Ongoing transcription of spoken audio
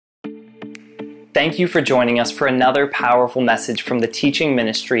Thank you for joining us for another powerful message from the teaching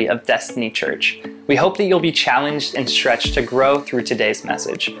ministry of Destiny Church. We hope that you'll be challenged and stretched to grow through today's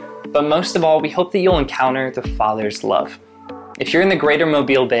message. But most of all, we hope that you'll encounter the Father's love. If you're in the greater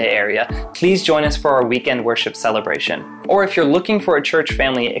Mobile Bay area, please join us for our weekend worship celebration. Or if you're looking for a church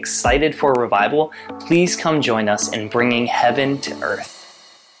family excited for a revival, please come join us in bringing heaven to earth.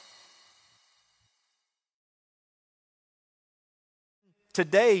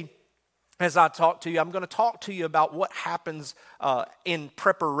 Today, as I talk to you, I'm going to talk to you about what happens in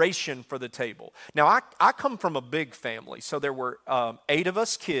preparation for the table. Now, I come from a big family, so there were 8 of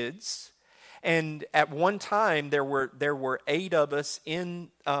us kids, and at one time there were 8 of us in.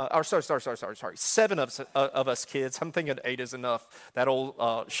 Sorry, 7 of us kids. I'm thinking 8 is enough. That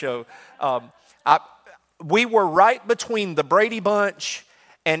old show. We were right between the Brady Bunch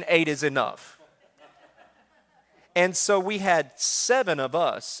and 8 is enough. And so we had 7 of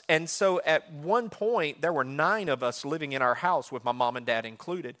us. And so at one point, there were 9 of us living in our house with my mom and dad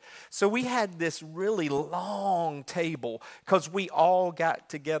included. So we had this really long table because we all got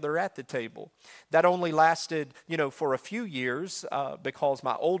together at the table. That only lasted, for a few years because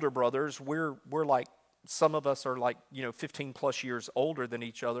my older brothers, we're like, some of us are like, 15 plus years older than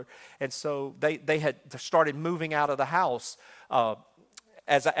each other. And so they had started moving out of the house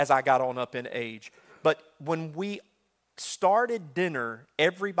as I got on up in age. But when we started dinner,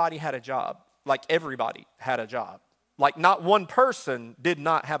 everybody had a job. Like everybody had a job. Like not one person did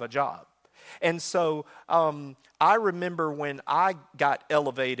not have a job. And so I remember when I got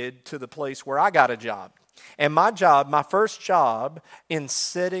elevated to the place where I got a job. And my first job in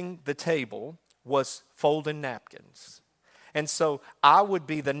setting the table was folding napkins. And so I would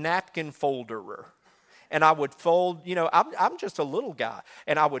be the napkin folderer. And I would fold, I'm just a little guy.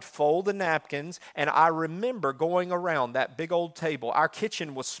 And I would fold the napkins. And I remember going around that big old table. Our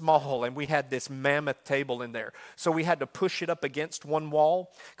kitchen was small, and we had this mammoth table in there. So we had to push it up against one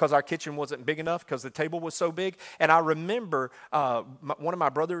wall because our kitchen wasn't big enough because the table was so big. And I remember one of my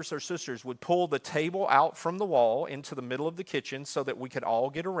brothers or sisters would pull the table out from the wall into the middle of the kitchen so that we could all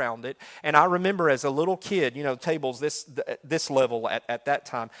get around it. And I remember as a little kid, tables this level at that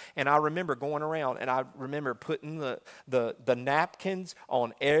time. And I remember going around, and I remember putting the napkins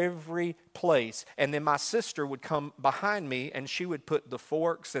on every place. And then my sister would come behind me, and she would put the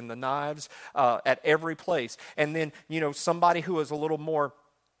forks and the knives at every place. And then, somebody who was a little more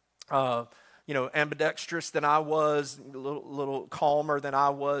ambidextrous than I was, a little calmer than I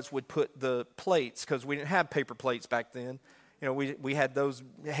was, would put the plates, because we didn't have paper plates back then. We had those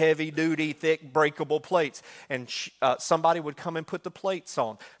heavy-duty, thick, breakable plates. And somebody would come and put the plates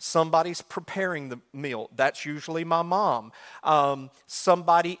on. Somebody's preparing the meal. That's usually my mom.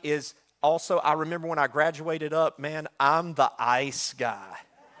 Somebody is also, I remember when I graduated up, man, I'm the ice guy.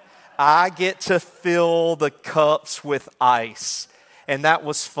 I get to fill the cups with ice. And that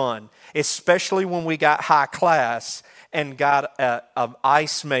was fun, especially when we got high class and got an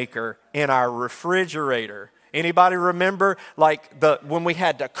ice maker in our refrigerator. Anybody remember when we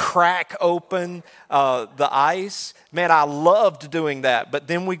had to crack open the ice? Man, I loved doing that. But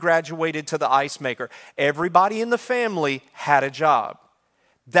then we graduated to the ice maker. Everybody in the family had a job.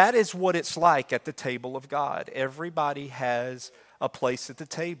 That is what it's like at the table of God. Everybody has a place at the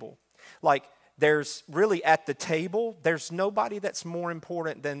table. There's really at the table, there's nobody that's more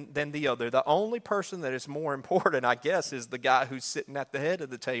important than the other. The only person that is more important, I guess, is the guy who's sitting at the head of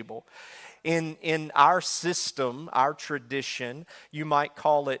the table. In our system, our tradition, you might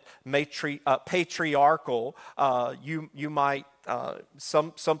call it patriarchal. You might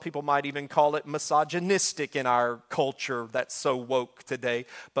some people might even call it misogynistic in our culture that's so woke today.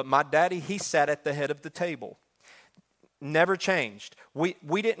 But my daddy, he sat at the head of the table. Never changed.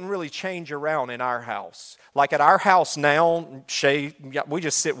 We didn't really change around in our house. Like at our house now, Shay, we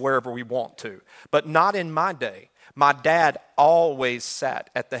just sit wherever we want to. But not in my day. My dad always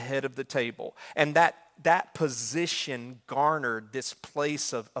sat at the head of the table. And that position garnered this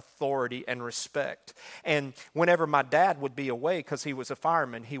place of authority and respect. And whenever my dad would be away, because he was a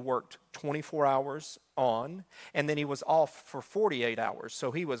fireman, he worked 24 hours on, and then he was off for 48 hours.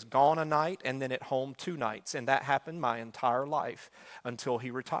 So he was gone a night and then at home 2 nights. And that happened my entire life until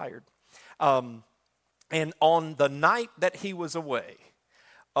he retired. And on the night that he was away,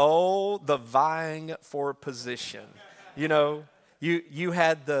 oh, the vying for position. You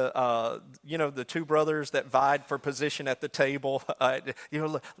had the two brothers that vied for position at the table.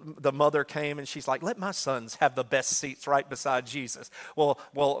 The mother came and she's like, "Let my sons have the best seats right beside Jesus." Well,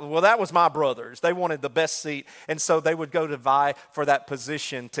 that was my brothers. They wanted the best seat, and so they would go to vie for that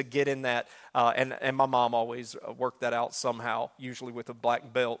position to get in that. And my mom always worked that out somehow, usually with a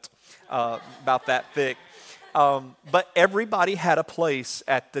black belt about that thick. But everybody had a place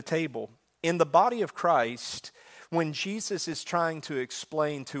at the table. In the body of Christ, when Jesus is trying to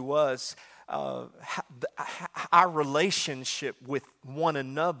explain to us our relationship with one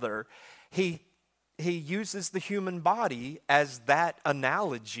another, he uses the human body as that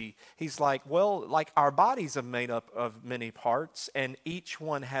analogy. He's like, well, like our bodies are made up of many parts, and each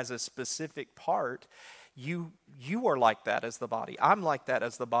one has a specific part. You are like that as the body. I'm like that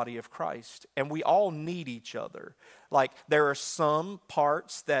as the body of Christ. And we all need each other. Like there are some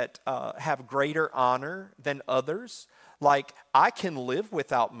parts that have greater honor than others. Like I can live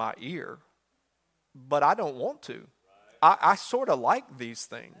without my ear, but I don't want to. I sort of like these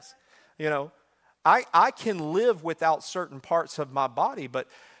things. I can live without certain parts of my body, but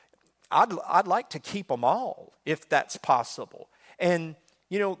I'd like to keep them all if that's possible. And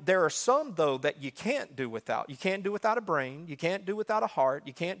there are some, though, that you can't do without. You can't do without a brain. You can't do without a heart.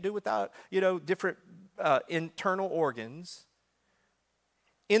 You can't do without, different internal organs.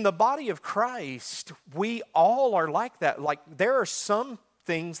 In the body of Christ, we all are like that. Like, there are some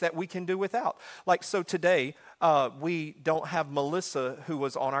things that we can do without. Like, so today, we don't have Melissa, who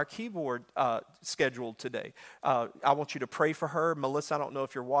was on our keyboard scheduled today. I want you to pray for her. Melissa, I don't know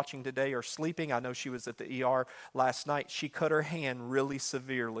if you're watching today or sleeping. I know she was at the ER last night. She cut her hand really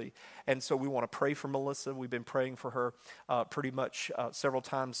severely. And so we want to pray for Melissa. We've been praying for her pretty much several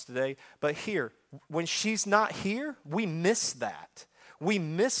times today. But here, when she's not here, we miss that. We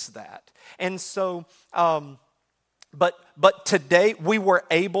miss that. And so, but today we were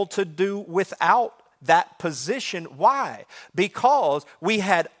able to do without that position. Why? Because we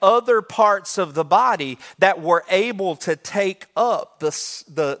had other parts of the body that were able to take up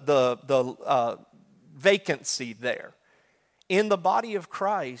the vacancy there. In the body of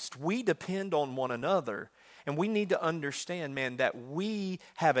Christ, we depend on one another, and we need to understand, man, that we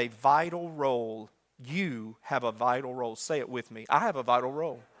have a vital role. You have a vital role. Say it with me. I have a vital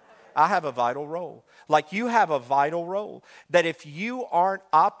role. I have a vital role. Like you have a vital role. That if you aren't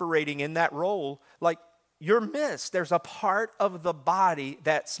operating in that role, like you're missed. There's a part of the body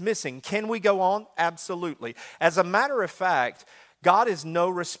that's missing. Can we go on? Absolutely. As a matter of fact, God is no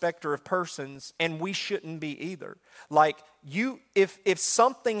respecter of persons, and we shouldn't be either. Like if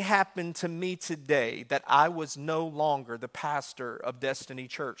something happened to me today that I was no longer the pastor of Destiny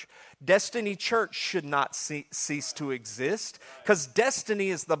Church should not cease to exist, because Destiny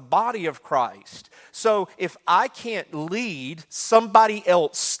is the body of Christ. So if I can't lead, somebody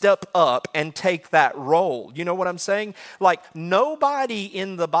else step up and take that role. You know what I'm saying? Like nobody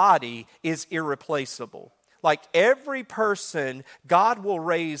in the body is irreplaceable. Like every person, God will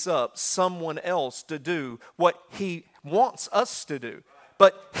raise up someone else to do what He wants us to do.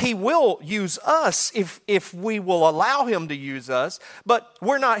 But He will use us if we will allow Him to use us, but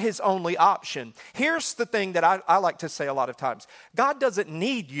we're not His only option. Here's the thing that I like to say a lot of times. God doesn't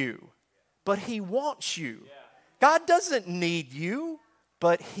need you, but He wants you. God doesn't need you,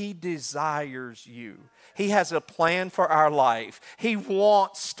 but He desires you. He has a plan for our life. He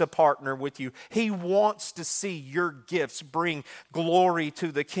wants to partner with you. He wants to see your gifts bring glory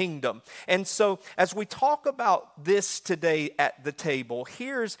to the kingdom. And so as we talk about this today at the table,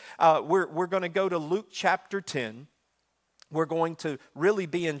 here's, we're going to go to Luke chapter 10. We're going to really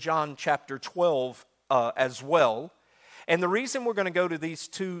be in John chapter 12 as well. And the reason we're going to go to these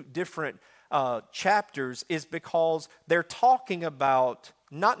two different chapters is because they're talking about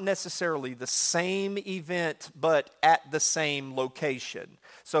not necessarily the same event, but at the same location.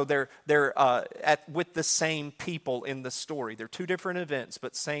 So they're with the same people in the story. They're two different events,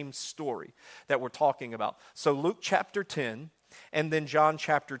 but same story that we're talking about. So Luke chapter 10, and then John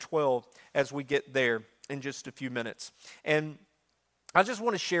chapter 12 as we get there in just a few minutes. And I just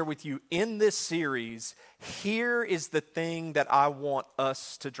want to share with you in this series, here is the thing that I want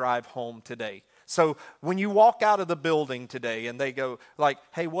us to drive home today. So when you walk out of the building today and they go like,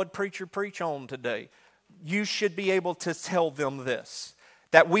 hey, what'd preacher preach on today? You should be able to tell them this,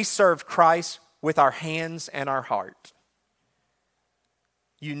 that we serve Christ with our hands and our heart.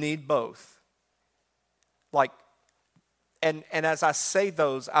 You need both. Like, and as I say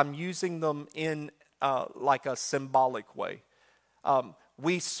those, I'm using them in like a symbolic way.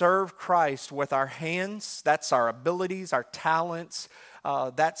 We serve Christ with our hands. That's our abilities, our talents.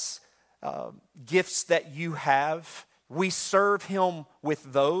 That's gifts that you have. we serve him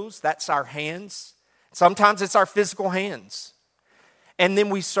with those. That's our hands. Sometimes it's our physical hands. And then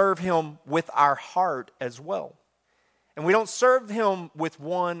we serve him with our heart as well. And we don't serve him with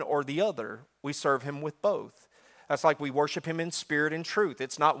one or the other. We serve him with both. That's like we worship him in spirit and truth.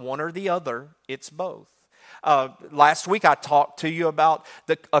 It's not one or the other. It's both. Last week I talked to you about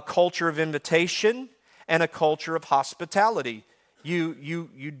a culture of invitation and a culture of hospitality. You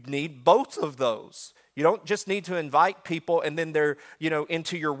need both of those. You don't just need to invite people and then they're,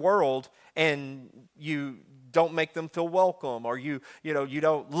 into your world and you don't make them feel welcome, or you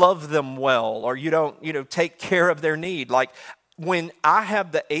don't love them well, or you don't, take care of their need. Like when I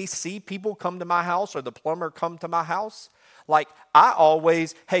have the AC people come to my house or the plumber come to my house, like I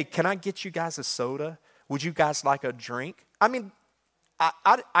always, hey, can I get you guys a soda? Would you guys like a drink? I mean,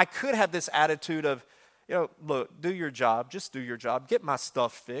 I could have this attitude of, look, do your job, just do your job, get my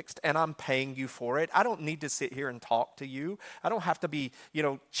stuff fixed, and I'm paying you for it. I don't need to sit here and talk to you. I don't have to be,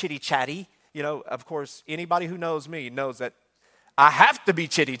 chitty-chatty. Of course, anybody who knows me knows that I have to be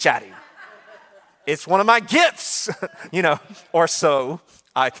chitty-chatty. It's one of my gifts, or so,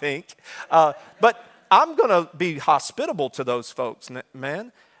 I think. But I'm going to be hospitable to those folks,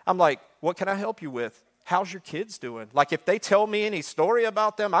 man. I'm like, what can I help you with? How's your kids doing? Like if they tell me any story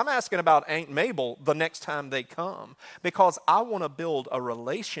about them, I'm asking about Aunt Mabel the next time they come, because I want to build a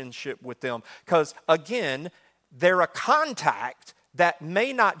relationship with them. Because again, they're a contact that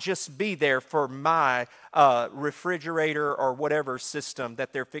may not just be there for my refrigerator or whatever system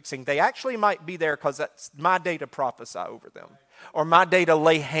that they're fixing. They actually might be there because that's my day to prophesy over them, or my day to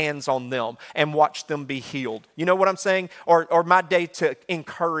lay hands on them and watch them be healed. You know what I'm saying? Or my day to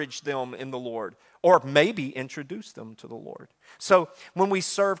encourage them in the Lord, or maybe introduce them to the Lord. So when we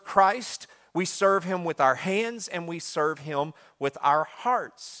serve Christ, we serve him with our hands and we serve him with our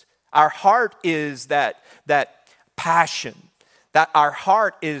hearts. Our heart is that passion. That our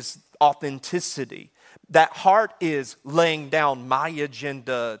heart is authenticity. That heart is laying down my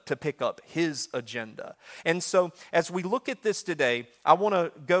agenda to pick up his agenda. And so as we look at this today, I want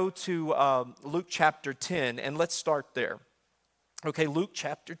to go to Luke chapter 10, and let's start there. Okay, Luke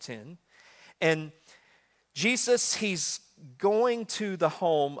chapter 10. And Jesus, he's going to the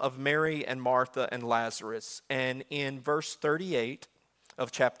home of Mary and Martha and Lazarus. And in verse 38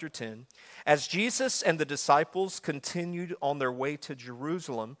 of chapter 10, as Jesus and the disciples continued on their way to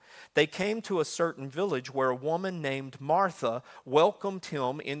Jerusalem, they came to a certain village where a woman named Martha welcomed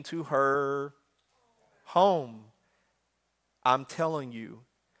him into her home. I'm telling you,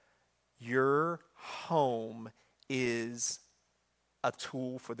 your home is a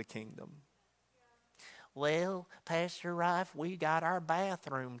tool for the kingdom. Well, Pastor Rife, we got our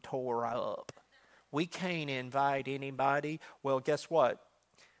bathroom tore up. We can't invite anybody. Well, guess what?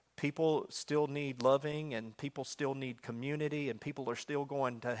 People still need loving, and people still need community, and people are still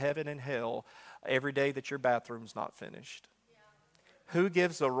going to heaven and hell every day that your bathroom's not finished. Yeah. Who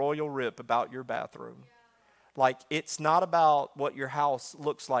gives a royal rip about your bathroom? Yeah. Like, it's not about what your house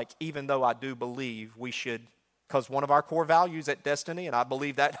looks like, even though I do believe we should, because one of our core values at Destiny, and I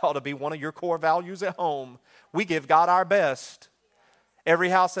believe that ought to be one of your core values at home, we give God our best. Every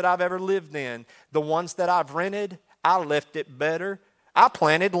house that I've ever lived in, the ones that I've rented, I left it better. I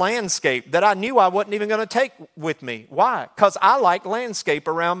planted landscape that I knew I wasn't even going to take with me. Why? Because I like landscape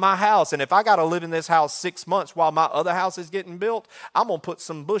around my house. And if I got to live in this house 6 months while my other house is getting built, I'm going to put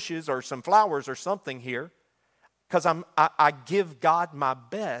some bushes or some flowers or something here. Because I give God my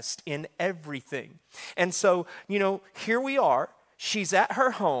best in everything. And so, here we are. She's at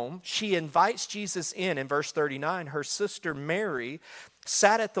her home. She invites Jesus in verse 39. Her sister Mary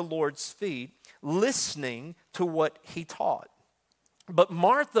sat at the Lord's feet listening to what he taught. But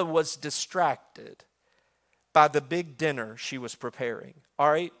Martha was distracted by the big dinner she was preparing.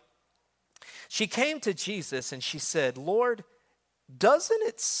 All right? She came to Jesus and she said, Lord, doesn't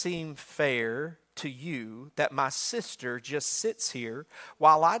it seem fair to you that my sister just sits here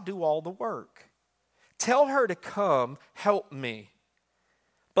while I do all the work? Tell her to come help me.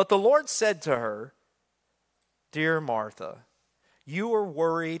 But the Lord said to her, Dear Martha, you are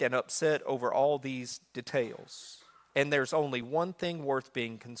worried and upset over all these details. And there's only one thing worth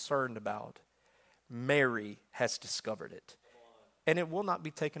being concerned about. Mary has discovered it. And it will not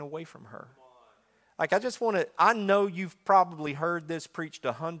be taken away from her. Like, I know you've probably heard this preached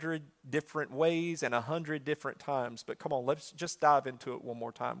 100 different ways and 100 different times. But come on, let's just dive into it one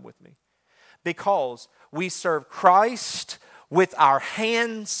more time with me. Because we serve Christ with our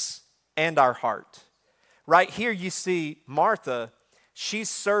hands and our heart. Right here you see Martha, she's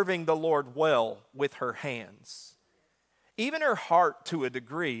serving the Lord well with her hands. Even her heart, to a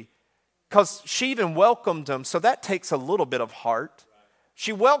degree, because she even welcomed him, so that takes a little bit of heart.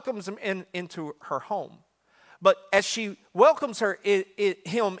 She welcomes him into her home. But as she welcomes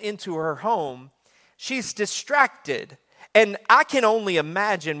him into her home, she's distracted. And I can only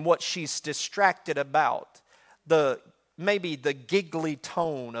imagine what she's distracted about. Maybe the giggly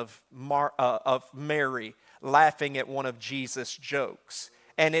tone of Mary laughing at one of Jesus' jokes.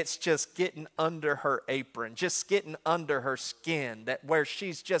 And it's just getting under her apron, just getting under her skin, where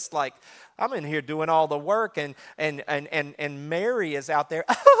she's just like, I'm in here doing all the work, and Mary is out there,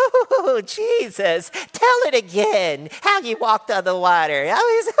 oh, Jesus, tell it again, how you walked on the water.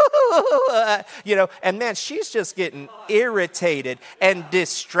 And man, she's just getting irritated and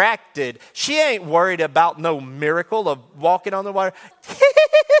distracted. She ain't worried about no miracle of walking on the water.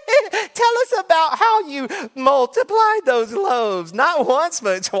 Tell us about how you multiplied those loaves. Not once,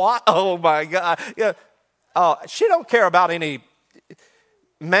 but twice. Oh, my God. Yeah. Oh, she don't care about any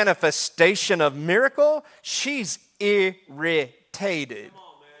manifestation of miracle. She's irritated.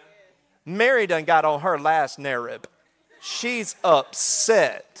 Mary done got on her last narrib. She's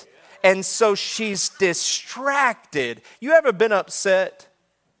upset. And so she's distracted. You ever been upset?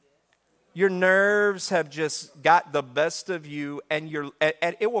 Your nerves have just got the best of you, and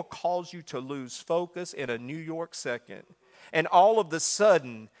it will cause you to lose focus in a New York second. And all of a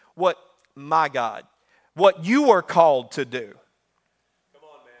sudden, what you are called to do. Come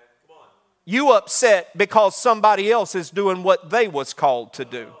on, man. Come on. You upset because somebody else is doing what they was called to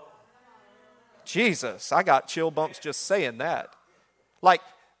do. Jesus, I got chill bumps just saying that. Like,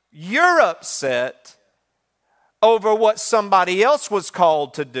 you're upset over what somebody else was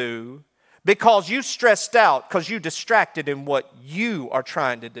called to do, because you stressed out, because you distracted in what you are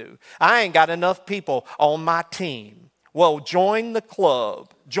trying to do. I ain't got enough people on my team. Well, join the club.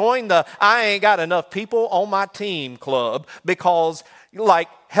 I ain't got enough people on my team club, because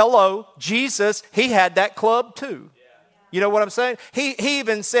hello, Jesus, he had that club too. You know what I'm saying? He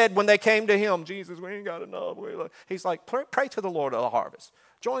even said when they came to him, Jesus, we ain't got enough. He's like, pray to the Lord of the harvest.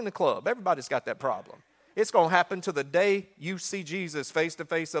 Join the club. Everybody's got that problem. It's going to happen to the day you see Jesus face to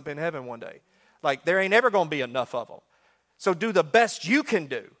face up in heaven one day. Like, there ain't ever going to be enough of them. So do the best you can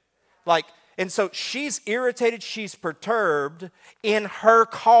do. And so she's irritated, she's perturbed in her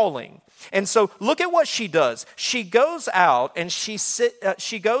calling. And so look at what she does. She goes out and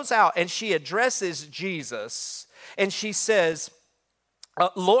she addresses Jesus, and she says,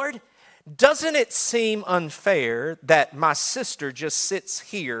 Lord, doesn't it seem unfair that my sister just sits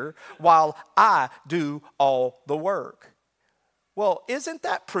here while I do all the work? Well, isn't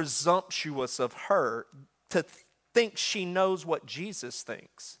that presumptuous of her to think she knows what Jesus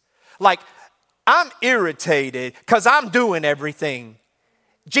thinks? Like, I'm irritated because I'm doing everything.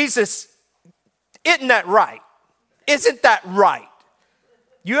 Jesus, isn't that right? Isn't that right?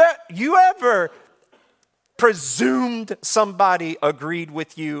 You ever presumed somebody agreed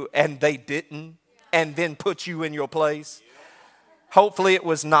with you and they didn't, and then put you in your place? Hopefully it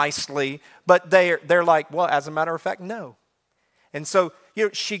was nicely, but they're like, well, as a matter of fact, no. And so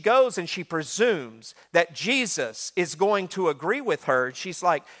she goes and she presumes that Jesus is going to agree with her. She's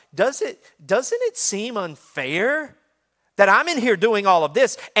like, doesn't it seem unfair that I'm in here doing all of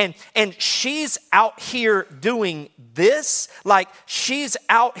this, and she's out here doing this? Like, she's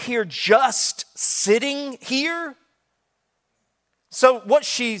out here just sitting here? So what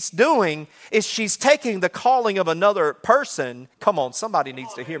she's doing is she's taking the calling of another person. Come on, somebody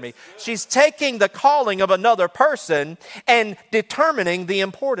needs to hear me. She's taking the calling of another person and determining the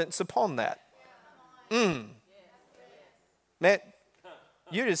importance upon that. Man,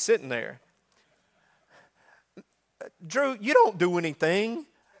 you're just sitting there. Drew, you don't do anything.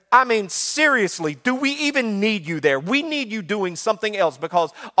 I mean, seriously, do we even need you there? We need you doing something else,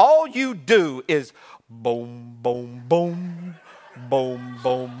 because all you do is boom, boom, boom. Boom,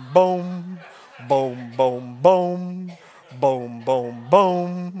 boom, boom, boom, boom, boom, boom, boom,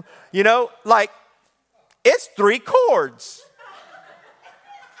 boom. It's 3 chords.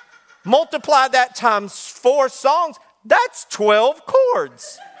 Multiply that times 4 songs, that's 12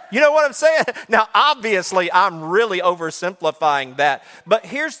 chords. You know what I'm saying? Now, obviously, I'm really oversimplifying that. But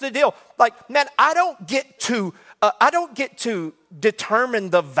here's the deal. Man, I don't get to determine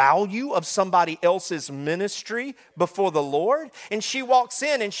the value of somebody else's ministry before the Lord. And she walks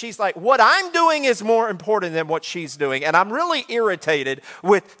in and she's like, what I'm doing is more important than what she's doing. And I'm really irritated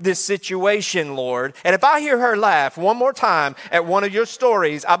with this situation, Lord. And if I hear her laugh one more time at one of your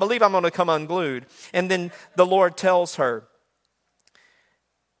stories, I believe I'm going to come unglued. And then the Lord tells her,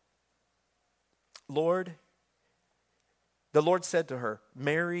 the Lord said to her,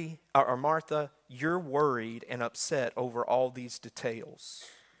 Mary, or Martha, you're worried and upset over all these details.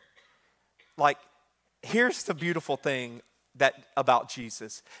 like, here's the beautiful thing about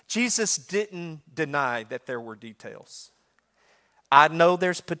Jesus. Jesus didn't deny that there were details. I know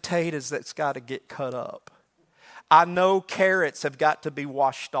there's potatoes that's got to get cut up. I know carrots have got to be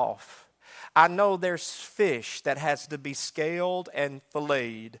washed off. I know there's fish that has to be scaled and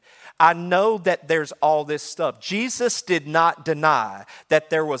filleted. I know that there's all this stuff. Jesus did not deny that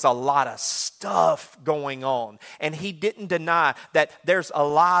there was a lot of stuff going on. And he didn't deny that there's a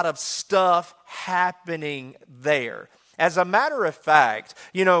lot of stuff happening there. As a matter of fact,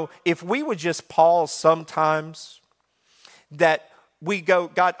 if we would just pause sometimes, that we go,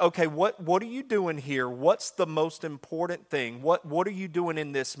 God, okay, what are you doing here? What's the most important thing? What are you doing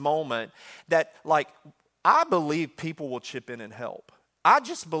in this moment? That, like, I believe people will chip in and help. I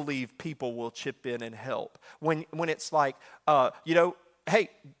just believe people will chip in and help. When it's like, hey,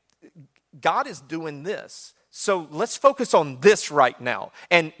 God is doing this. So let's focus on this right now.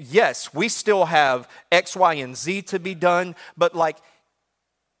 And yes, we still have X, Y, and Z to be done. But, like,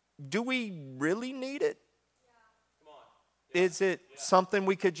 do we really need it? Is it something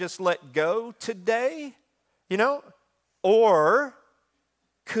we could just let go today? Or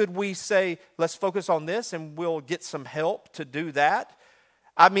could we say, let's focus on this and we'll get some help to do that?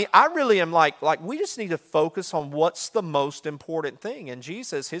 I mean, I really am like we just need to focus on what's the most important thing. And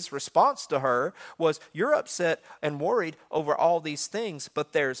Jesus, his response to her was, you're upset and worried over all these things,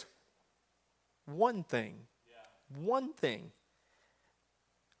 but there's one thing. One thing.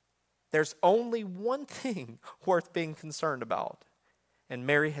 There's only one thing worth being concerned about. And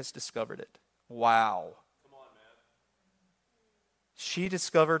Mary has discovered it. Wow. Come on, man. She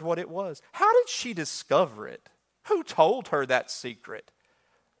discovered what it was. How did she discover it? Who told her that secret?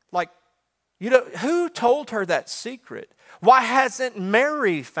 Who told her that secret? Why hasn't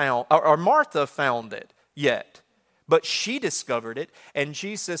Mary found, or Martha found it yet? But she discovered it, and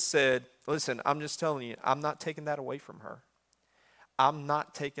Jesus said, listen, I'm just telling you, I'm not taking that away from her. I'm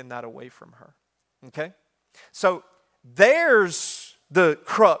not taking that away from her. Okay? So there's the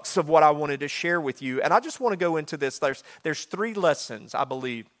crux of what I wanted to share with you. And I just want to go into this. There's 3 lessons, I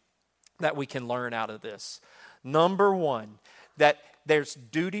believe, that we can learn out of this. Number 1, that there's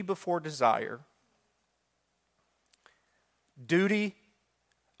duty before desire.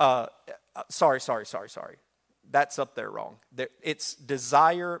 Sorry. That's up there wrong. It's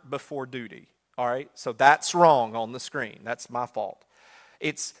desire before duty. All right? So that's wrong on the screen. That's my fault.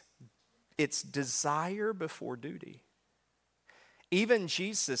 It's desire before duty. Even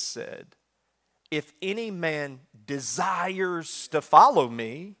Jesus said, if any man desires to follow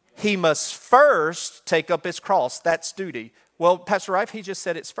me, he must first take up his cross. That's duty. Well, Pastor Rife, he just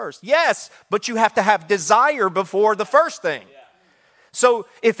said it's first. Yes, but you have to have desire before the first thing. So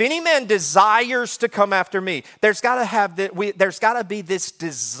if any man desires to come after me, there's got to be this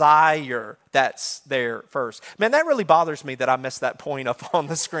desire that's there first. Man, that really bothers me that I messed that point up on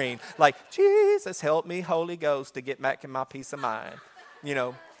the screen. Like, Jesus, help me, Holy Ghost, to get back in my peace of mind.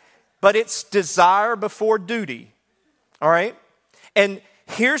 But it's desire before duty. All right? And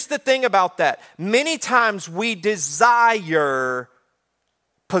here's the thing about that. Many times we desire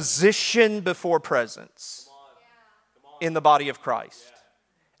position before presence in the body of Christ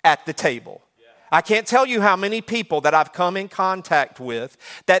at the table. I can't tell you how many people that I've come in contact with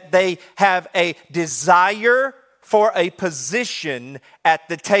that they have a desire for a position at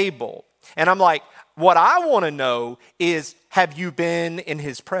the table. And I'm like, what I want to know is, have you been in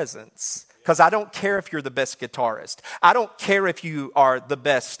his presence? Because I don't care if you're the best guitarist. I don't care if you are the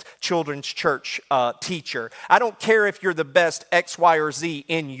best children's church teacher. I don't care if you're the best X, Y, or Z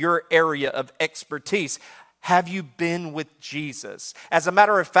in your area of expertise. Have you been with Jesus? As a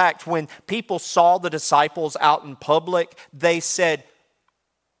matter of fact, when people saw the disciples out in public, they said,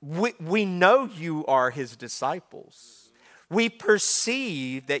 we know you are his disciples. We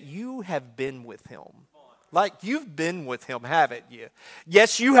perceive that you have been with him. Like, you've been with him, haven't you?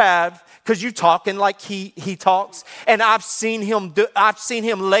 Yes, you have, because you're talking like he talks. And I've seen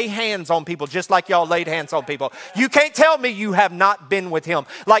him lay hands on people just like y'all laid hands on people. You can't tell me you have not been with him.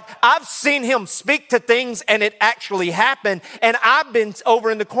 Like, I've seen him speak to things and it actually happened. And I've been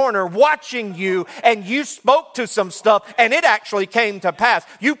over in the corner watching you, and you spoke to some stuff and it actually came to pass.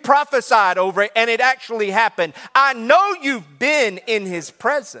 You prophesied over it and it actually happened. I know you've been in his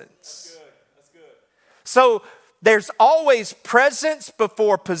presence. So there's always presence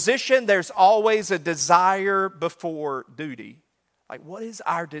before position. There's always a desire before duty. Like, what is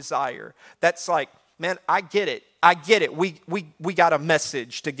our desire? That's like, man, I get it. We got a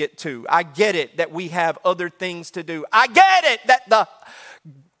message to get to. I get it that we have other things to do. I get it that the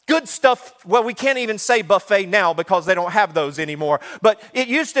good stuff. Well, we can't even say buffet now because they don't have those anymore. But it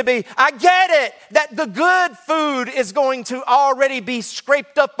used to be, I get it, that the good food is going to already be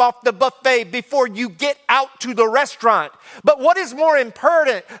scraped up off the buffet before you get out to the restaurant. But what is more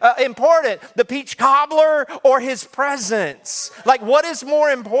important, the peach cobbler or his presence? Like, what is more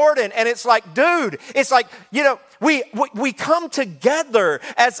important? And it's like, dude, it's like, we come together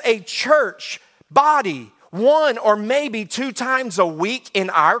as a church body 1 or maybe 2 times a week in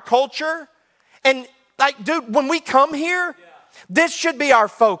our culture. And like, dude, when we come here, this should be our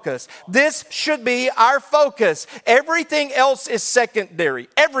focus. This should be our focus. Everything else is secondary.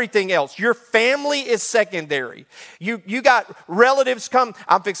 Everything else. Your family is secondary. You got relatives come.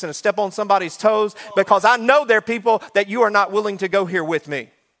 I'm fixing to step on somebody's toes because I know there are people that you are not willing to go here with me.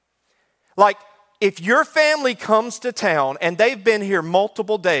 Like, if your family comes to town and they've been here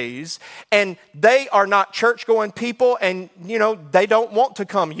multiple days and they are not church-going people and, they don't want to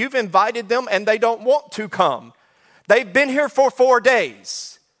come. You've invited them and they don't want to come. They've been here for 4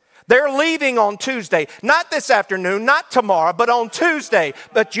 days. They're leaving on Tuesday. Not this afternoon, not tomorrow, but on Tuesday.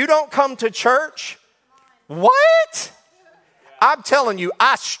 But you don't come to church? What? I'm telling you,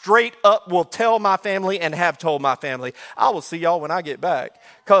 I straight up will tell my family and have told my family, I will see y'all when I get back.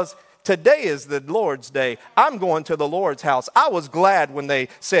 Because today is the Lord's day. I'm going to the Lord's house. I was glad when they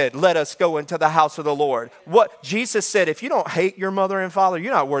said, let us go into the house of the Lord. What Jesus said, if you don't hate your mother and father,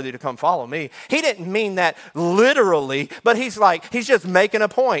 you're not worthy to come follow me. He didn't mean that literally, but he's just making a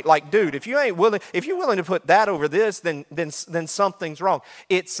point. Like, dude, if you're willing to put that over this, then something's wrong.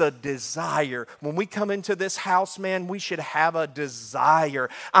 It's a desire. When we come into this house, man, we should have a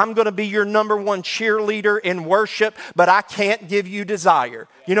desire. I'm going to be your number 1 cheerleader in worship, but I can't give you desire.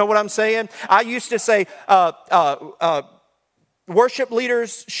 You know what I'm saying? I used to say worship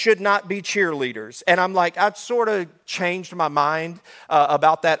leaders should not be cheerleaders. And I'm like, I've sort of changed my mind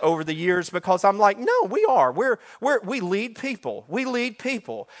about that over the years because I'm like, no, we are. We lead people. We lead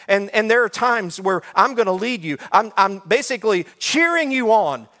people. And there are times where I'm going to lead you. I'm basically cheering you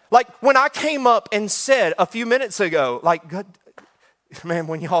on. Like when I came up and said a few minutes ago, like, God, man,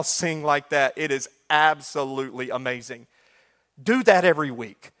 when y'all sing like that, it is absolutely amazing. Do that every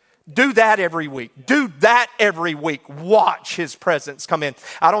week. Do that every week. Do that every week. Watch his presence come in.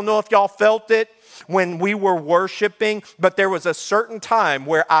 I don't know if y'all felt it when we were worshiping, but there was a certain time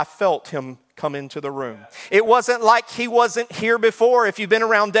where I felt him come into the room. It wasn't like he wasn't here before. If you've been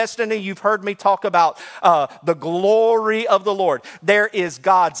around Destiny, you've heard me talk about the glory of the Lord. There is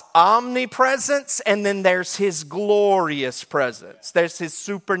God's omnipresence, and then there's his glorious presence. There's his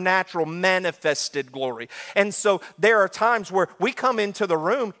supernatural manifested glory. And so there are times where we come into the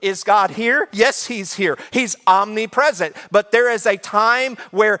room. Is God here? Yes, he's here. He's omnipresent. But there is a time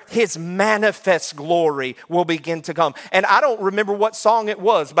where his manifest glory will begin to come. And I don't remember what song it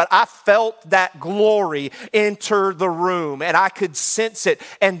was, but I felt that glory enter the room and I could sense it.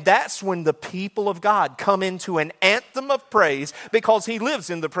 And that's when the people of God come into an anthem of praise because he lives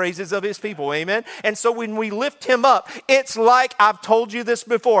in the praises of his people. Amen. And so when we lift him up, it's like, I've told you this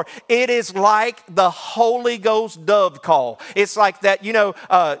before, it is like the Holy Ghost dove call. It's like that,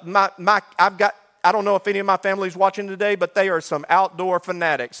 I don't know if any of my family's watching today, but they are some outdoor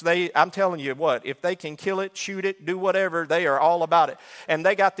fanatics. I'm telling you what, if they can kill it, shoot it, do whatever, they are all about it. And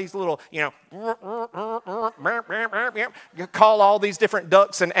they got these little, call all these different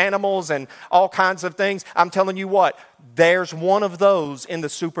ducks and animals and all kinds of things. I'm telling you what, there's one of those in the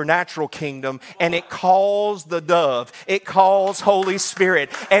supernatural kingdom, and it calls the dove. It calls Holy Spirit,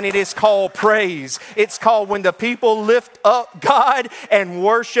 and it is called praise. It's called when the people lift up God and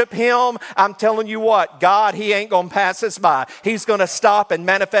worship him. I'm telling you what, God, he ain't going to pass us by. He's going to stop and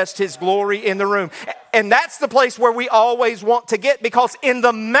manifest his glory in the room. And that's the place where we always want to get, because in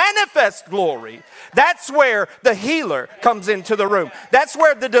the manifest glory, that's where the healer comes into the room. That's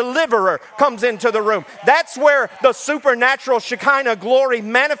where the deliverer comes into the room. That's where the supernatural Shekinah glory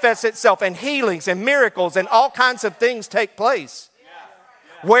manifests itself, and healings and miracles and all kinds of things take place.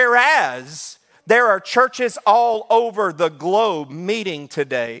 Whereas there are churches all over the globe meeting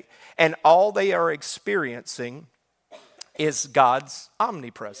today, and all they are experiencing is God's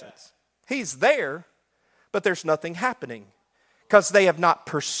omnipresence. He's there, but there's nothing happening because they have not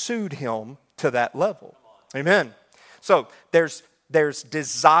pursued him to that level. Amen. So there's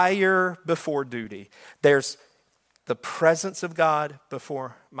desire before duty. There's the presence of God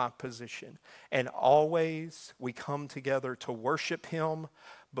before my position. And always we come together to worship him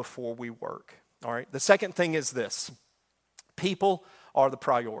before we work. All right. The second thing is this. People are the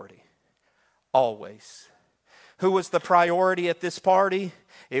priority. Always. Who was the priority at this party?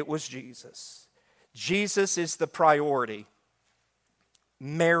 It was Jesus. Jesus is the priority.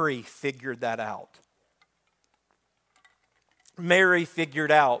 Mary figured that out. Mary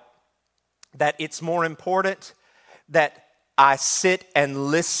figured out that it's more important that I sit and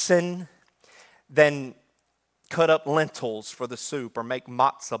listen than cut up lentils for the soup or make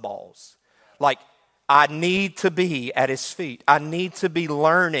matzo balls. Like, I need to be at his feet. I need to be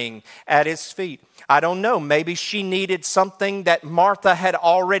learning at his feet. I don't know, maybe she needed something that Martha had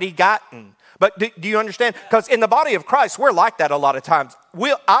already gotten. But do you understand? Because in the body of Christ, we're like that a lot of times.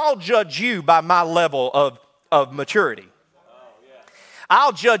 I'll judge you by my level of maturity.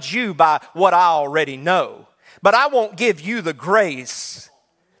 I'll judge you by what I already know. But I won't give you the grace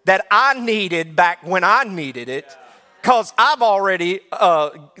that I needed back when I needed it. Because I've already,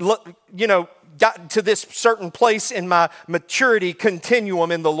 gotten to this certain place in my maturity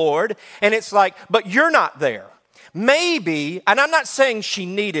continuum in the Lord. And it's like, but you're not there. Maybe, and I'm not saying she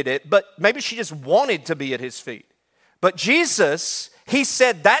needed it, but maybe she just wanted to be at his feet. But Jesus, he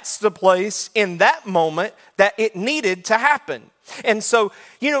said that's the place in that moment that it needed to happen. And so,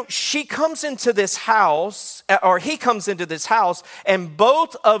 she comes into this house, or he comes into this house, and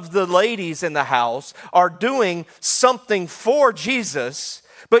both of the ladies in the house are doing something for Jesus.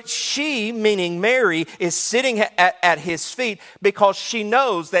 But she, meaning Mary, is sitting at his feet because she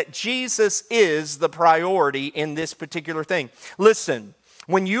knows that Jesus is the priority in this particular thing. Listen,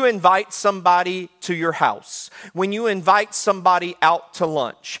 when you invite somebody to your house, when you invite somebody out to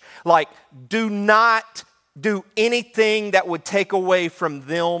lunch, do not do anything that would take away from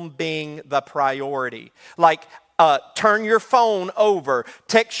them being the priority. Turn your phone over,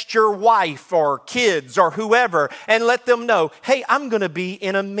 text your wife or kids or whoever, and let them know, hey, I'm going to be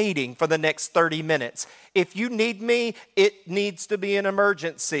in a meeting for the next 30 minutes. If you need me, it needs to be an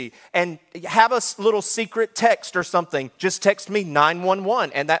emergency. And have a little secret text or something. Just text me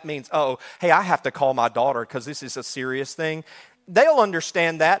 911, and that means, hey, I have to call my daughter because this is a serious thing. They'll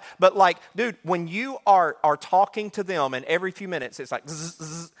understand that, but dude, when you are talking to them and every few minutes it's like,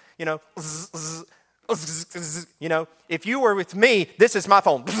 zzz, zzz, zzz, if you were with me, this is my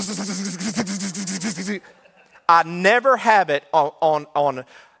phone. I never have it on.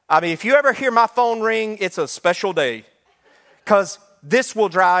 If you ever hear my phone ring, it's a special day because this will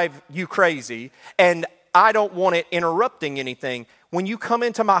drive you crazy and I don't want it interrupting anything. When you come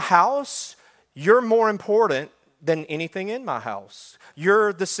into my house, you're more important than anything in my house.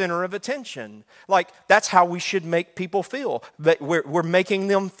 You're the center of attention. That's how we should make people feel. That we're making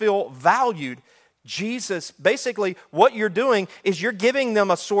them feel valued. Jesus, basically, what you're doing is you're giving them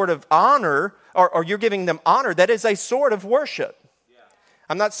a sort of honor, or you're giving them honor that is a sort of worship.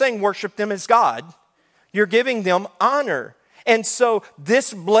 I'm not saying worship them as God. You're giving them honor. And so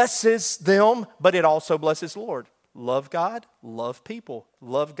this blesses them, but it also blesses the Lord. Love God, love people.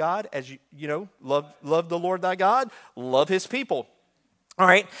 Love God as love the Lord thy God, love his people. All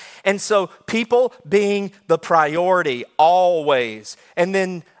right? And so people being the priority always. And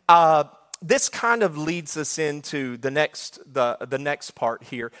then this kind of leads us into the next part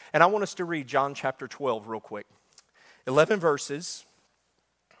here. And I want us to read John chapter 12 real quick. 11 verses.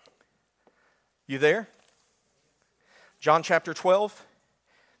 You there? John chapter 12.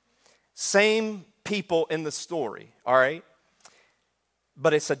 Same people in the story, all right?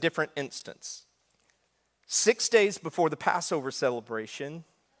 But it's a different instance. 6 days before the Passover celebration,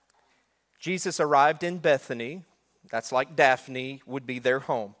 Jesus arrived in Bethany. That's like Daphne would be their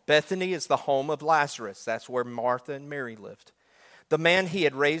home. Bethany is the home of Lazarus. That's where Martha and Mary lived. The man he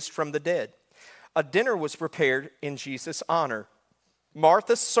had raised from the dead. A dinner was prepared in Jesus' honor.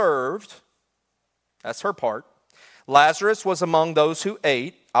 Martha served. That's her part. Lazarus was among those who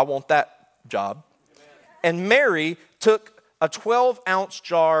ate. I want that job. And Mary took a 12-ounce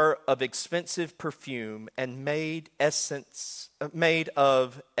jar of expensive perfume and made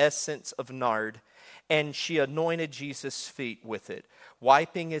of essence of nard, and she anointed Jesus' feet with it,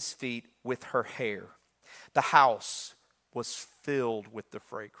 wiping his feet with her hair. The house was filled with the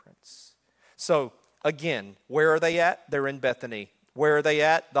fragrance. So, again, where are they at? They're in Bethany. Where are they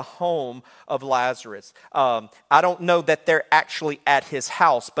at? The home of Lazarus. I don't know that they're actually at his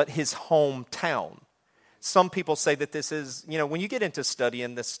house, but his hometown. Some people say that this is, when you get into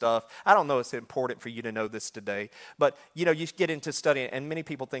studying this stuff, I don't know if it's important for you to know this today, but, you get into studying, and many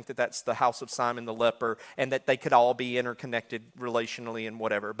people think that that's the house of Simon the leper, and that they could all be interconnected relationally and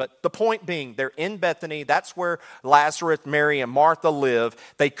whatever. But the point being, they're in Bethany. That's where Lazarus, Mary, and Martha live.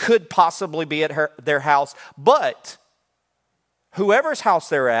 They could possibly be at their house, but whoever's house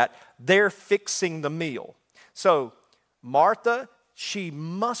they're at, they're fixing the meal. So Martha, she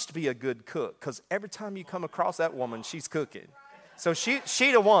must be a good cook because every time you come across that woman, she's cooking. So she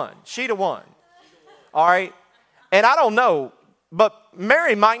the one. All right? And I don't know, But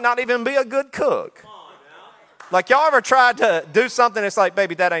Mary might not even be a good cook. Like, y'all ever tried to do something, it's like,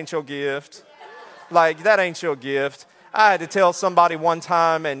 baby, that ain't your gift. Like, that ain't your gift. I had to tell somebody one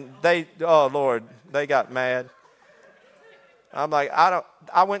time, and they got mad. I'm like,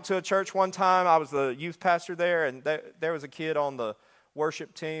 I went to a church one time. I was the youth pastor there, and there was a kid on the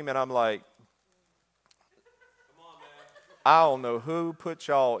worship team, and I'm like, I don't know who put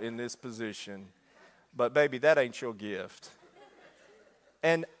y'all in this position, but baby, that ain't your gift.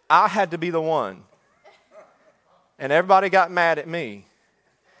 And I had to be the one. And everybody got mad at me.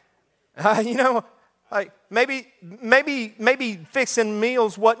 Like maybe fixing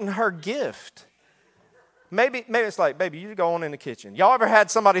meals wasn't her gift. Maybe it's like, baby, you go on in the kitchen. Y'all ever had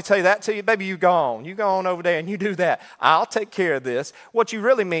somebody tell you that to you? Baby, you go on over there and you do that. I'll take care of this. What you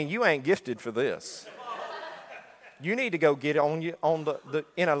really mean, you ain't gifted for this. You need to go get on the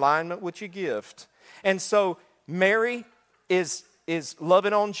in alignment with your gift. And so Mary is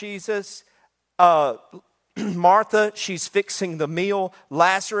loving on Jesus. Martha, she's fixing the meal.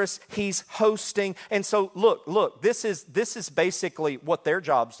 Lazarus, he's hosting. And so look, this is basically what their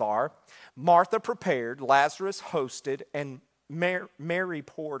jobs are. Martha prepared, Lazarus hosted, and Mary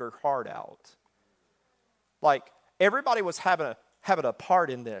poured her heart out. Like, everybody was having a part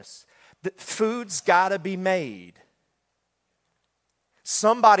in this. The food's got to be made.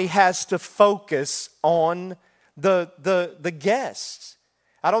 Somebody has to focus on the guests.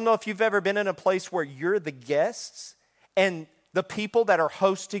 I don't know if you've ever been in a place where you're the guests and the people that are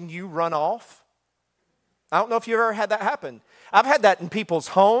hosting you run off. I don't know if you've ever had that happen. I've had that in people's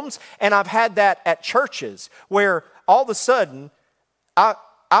homes, and I've had that at churches where all of a sudden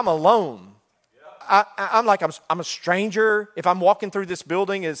I'm alone. I'm like, I'm a stranger. If I'm walking through this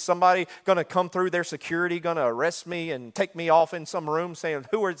building, is somebody going to come through their security, going to arrest me and take me off in some room saying,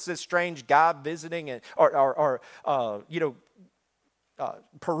 who is this strange guy visiting and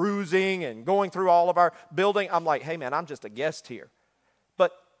perusing and going through all of our building? I'm like, hey man, I'm just a guest here.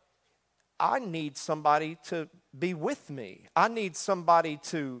 But I need somebody to be with me. I need somebody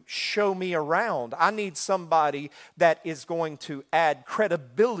to show me around. I need somebody that is going to add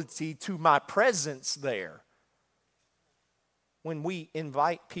credibility to my presence there. When we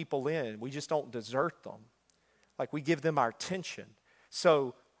invite people in, we just don't desert them. Like, we give them our attention.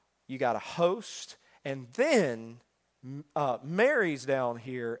 So you got a host, and then Mary's down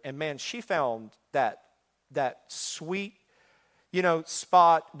here, and man, she found that sweet,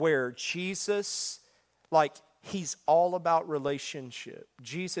 spot where Jesus, like, he's all about relationship.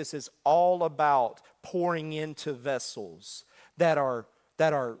 Jesus is all about pouring into vessels that are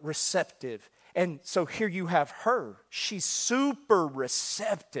receptive. And so here you have her. She's super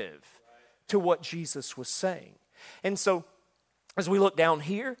receptive to what Jesus was saying. And so as we look down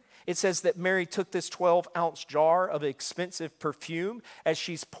here, it says that Mary took this 12-ounce jar of expensive perfume as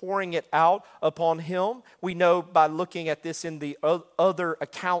she's pouring it out upon him. We know by looking at this in the other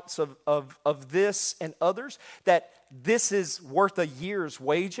accounts of this and others that this is worth a year's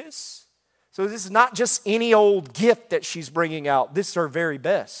wages. So this is not just any old gift that she's bringing out. This is her very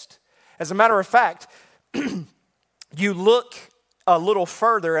best. As a matter of fact, you look a little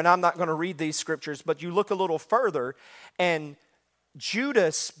further, and I'm not going to read these scriptures, but you look a little further, and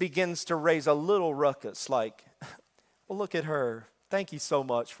Judas begins to raise a little ruckus, like, well, look at her. Thank you so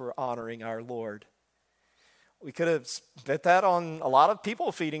much for honoring our Lord. We could have spent that on a lot of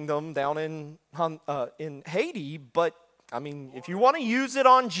people feeding them down in Haiti, but, I mean, if you want to use it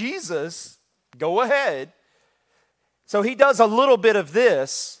on Jesus, go ahead. So he does a little bit of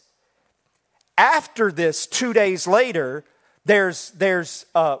this. After this, 2 days later, there's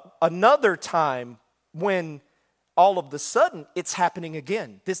another time when all of the sudden, it's happening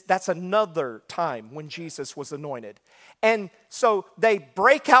again. That's another time when Jesus was anointed. And so they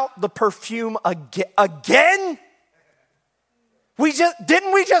break out the perfume again?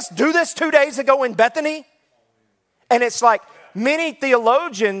 Didn't we just do this 2 days ago in Bethany? And it's like, many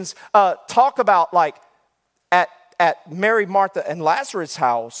theologians talk about, like, at Mary, Martha, and Lazarus'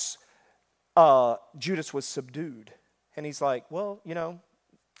 house, Judas was subdued. And he's like, well,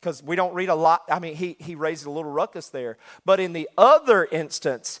 because we don't read a lot. I mean, he raised a little ruckus there. But in the other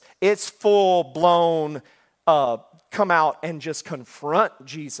instance, it's full-blown come out and just confront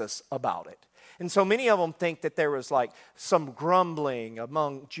Jesus about it. And so many of them think that there was like some grumbling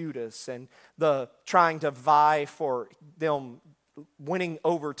among Judas and the trying to vie for them winning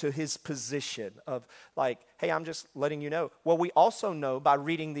over to his position of like, hey, I'm just letting you know. Well, we also know by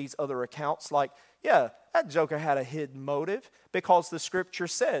reading these other accounts, like, yeah, that joker had a hidden motive because the scripture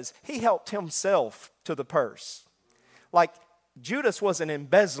says he helped himself to the purse. Like, Judas was an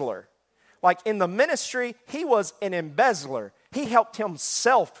embezzler. Like, in the ministry, he was an embezzler. He helped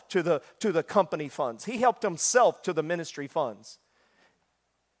himself to the company funds. He helped himself to the ministry funds.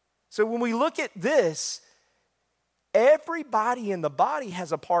 So when we look at this, everybody in the body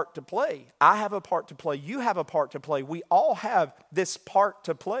has a part to play. I have a part to play. You have a part to play. We all have this part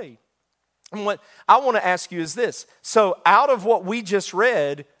to play. And what I want to ask you is this. So out of what we just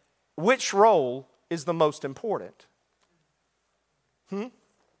read, which role is the most important?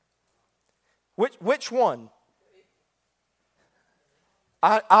 Which one?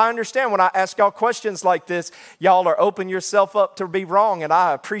 I understand when I ask y'all questions like this, y'all are open yourself up to be wrong, and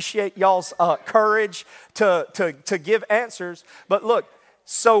I appreciate y'all's courage to give answers. But look,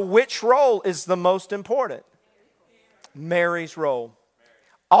 so which role is the most important? Mary's role.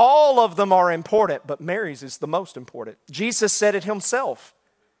 All of them are important, but Mary's is the most important. Jesus said it himself.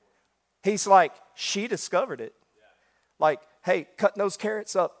 He's like, she discovered it. Like, hey, cutting those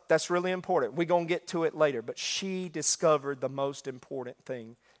carrots up, that's really important. We're going to get to it later. But she discovered the most important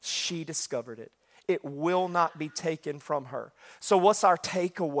thing. She discovered it. It will not be taken from her. So what's our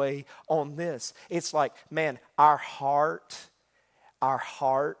takeaway on this? It's like, man, our heart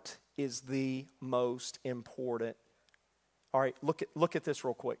is the most important. All right, look at this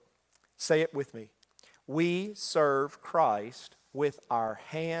real quick. Say it with me. We serve Christ with our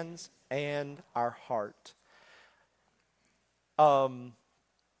hands and our heart.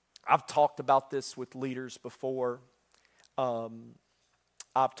 I've talked about this with leaders before.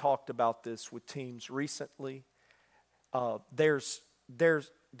 I've talked about this with teams recently. When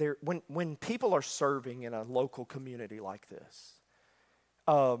people are serving in a local community like this,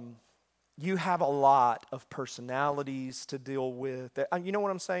 you have a lot of personalities to deal with. You know what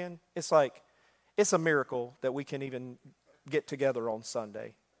I'm saying? It's like, it's a miracle that we can even get together on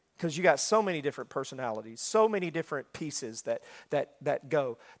Sunday. Because you got so many different personalities, so many different pieces that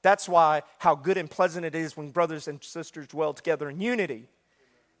go. That's why how good and pleasant it is when brothers and sisters dwell together in unity.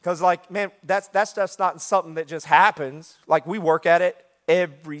 Because like, man, that's just not something that just happens. Like, we work at it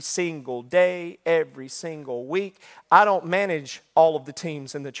every single day, every single week. I don't manage all of the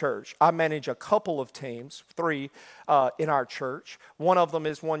teams in the church. I manage a couple of teams, 3 in our church. One of them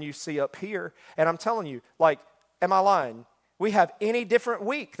is one you see up here. And I'm telling you, like, am I lying? We have any different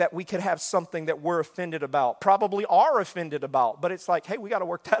week that we could have something that we're offended about, probably are offended about. But it's like, hey, we got to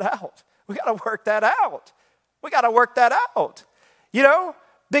work that out. We got to work that out. We got to work that out. You know,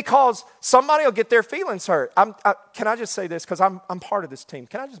 because somebody will get their feelings hurt. Can I just say this? Because I'm part of this team.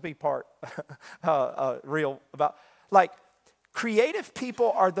 Can I just be real about, like, creative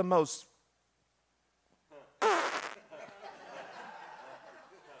people are the most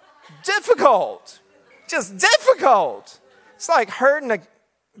difficult. Just difficult. It's like herding a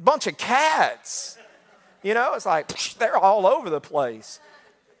bunch of cats. You know, it's like they're all over the place.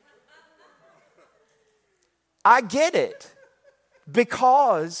 I get it.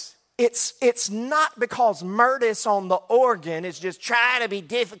 Because it's not because Murtis on the organ is just trying to be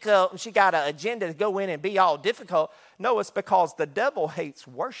difficult and she got an agenda to go in and be all difficult. No, it's because the devil hates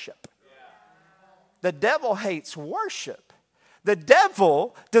worship. The devil hates worship. The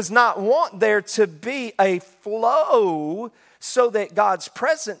devil does not want there to be a flow so that God's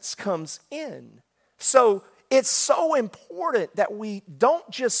presence comes in. So it's so important that we don't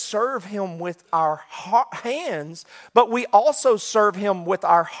just serve him with our hands, but we also serve him with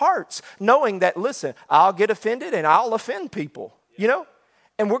our hearts, knowing that, listen, I'll get offended and I'll offend people, you know?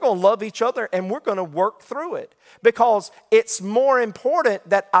 And we're going to love each other and we're going to work through it. Because it's more important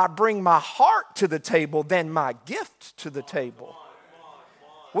that I bring my heart to the table than my gift to the table.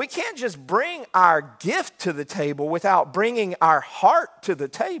 We can't just bring our gift to the table without bringing our heart to the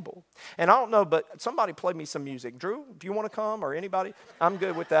table. And I don't know, but somebody play me some music. Drew, do you want to come, or anybody? I'm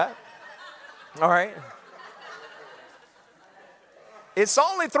good with that. All right. It's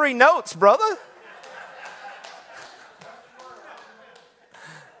only 3 notes, brother.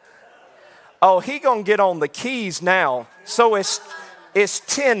 Oh, he gonna get on the keys now. So it's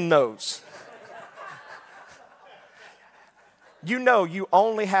 10 notes. You know, you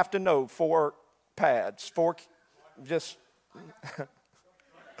only have to know 4 pads, 4, just.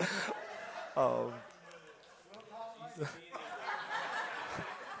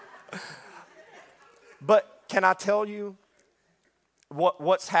 But can I tell you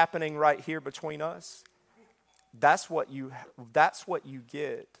what's happening right here between us? That's what you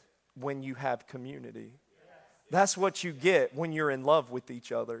get when you have community. That's what you get when you're in love with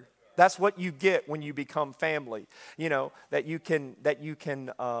each other. That's what you get when you become family, you know, that you can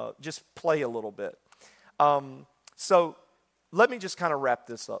just play a little bit. So let me just kind of wrap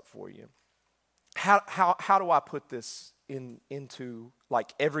this up for you. How do I put this into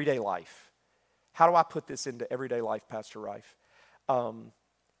like everyday life? How do I put this into everyday life, Pastor Rife?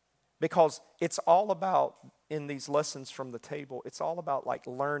 Because it's all about, in these lessons from the table, it's all about like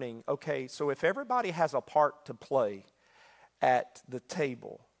learning, okay, so if everybody has a part to play at the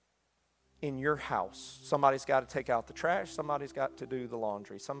table in your house, somebody's got to take out the trash, somebody's got to do the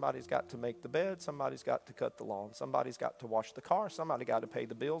laundry, somebody's got to make the bed, somebody's got to cut the lawn, somebody's got to wash the car, somebody got to pay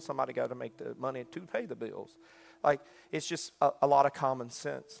the bills, somebody got to make the money to pay the bills. Like, it's just a lot of common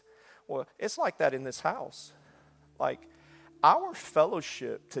sense. Well, it's like that in this house. Like, our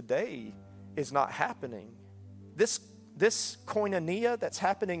fellowship today is not happening. This koinonia that's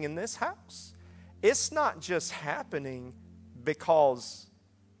happening in this house, it's not just happening because,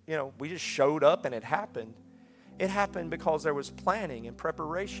 we just showed up and it happened. It happened because there was planning and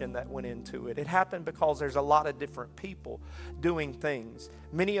preparation that went into it. It happened because there's a lot of different people doing things.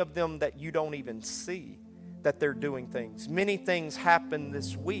 Many of them that you don't even see that they're doing things. Many things happened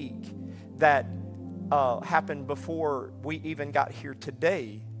this week that happened before we even got here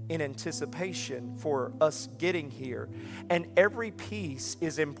today in anticipation for us getting here. And every piece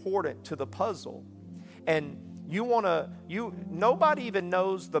is important to the puzzle. And nobody even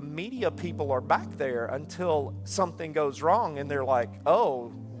knows the media people are back there until something goes wrong and they're like, oh,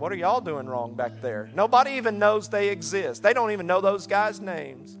 what are y'all doing wrong back there? Nobody even knows they exist. They don't even know those guys'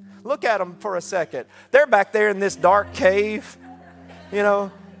 names. Look at them for a second. They're back there in this dark cave,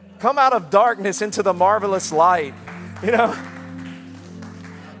 come out of darkness into the marvelous light,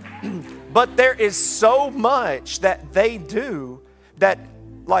 But there is so much that they do that,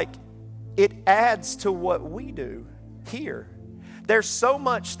 like, it adds to what we do here. There's so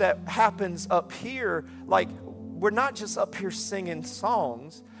much that happens up here. Like, we're not just up here singing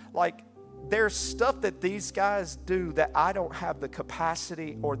songs. Like, there's stuff that these guys do that I don't have the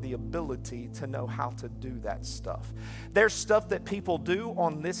capacity or the ability to know how to do that stuff. There's stuff that people do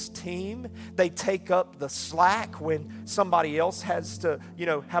on this team. They take up the slack when somebody else has to,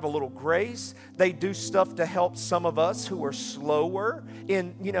 have a little grace. They do stuff to help some of us who are slower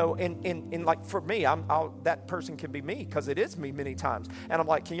in like, for me, that person can be me because it is me many times. And I'm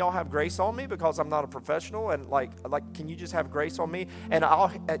like, can y'all have grace on me because I'm not a professional? And like, can you just have grace on me? And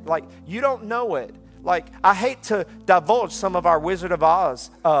you don't know it. Like, I hate to divulge some of our Wizard of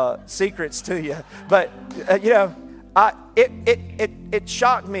Oz secrets to you, but it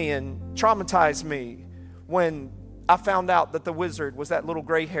shocked me and traumatized me when I found out that the wizard was that little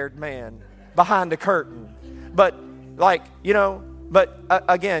gray-haired man behind the curtain. But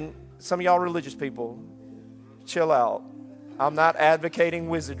again, some of y'all religious people, chill out. I'm not advocating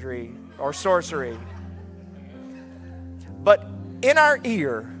wizardry or sorcery, but in our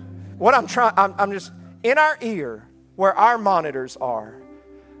ear. I'm just, in our ear, where our monitors are,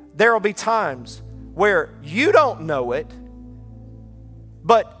 there will be times where you don't know it,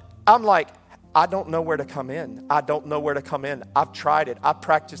 but I'm like, I don't know where to come in. I don't know where to come in. I've tried it. I've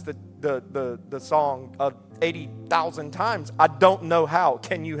practiced the song 80,000 times. I don't know how.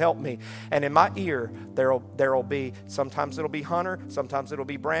 Can you help me? And in my ear, there'll be, sometimes it'll be Hunter, sometimes it'll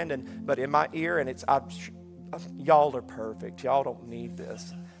be Brandon, but in my ear, and y'all are perfect. Y'all don't need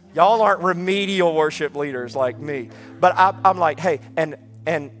this. Y'all aren't remedial worship leaders like me. But I'm like, hey, and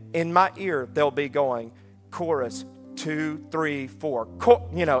in my ear, they'll be going, chorus, 2, 3, 4,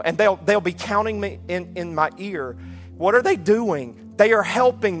 and they'll be counting me in my ear. What are they doing? They are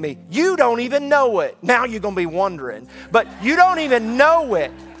helping me. You don't even know it. Now you're going to be wondering. But you don't even know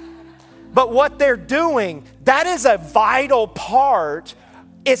it. But what they're doing, that is a vital part.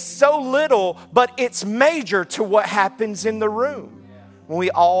 It's so little, but it's major to what happens in the room. When we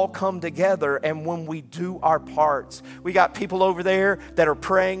all come together and when we do our parts. We got people over there that are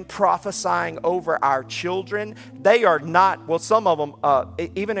praying, prophesying over our children. They are not, well, some of them,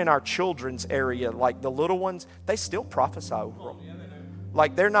 even in our children's area, like the little ones, they still prophesy over them.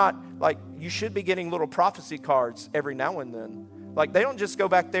 Like, they're not, like, you should be getting little prophecy cards every now and then. Like, they don't just go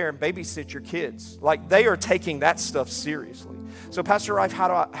back there and babysit your kids. Like, they are taking that stuff seriously. So, Pastor Rife, how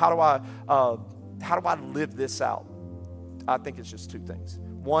do I live this out? I think it's just two things.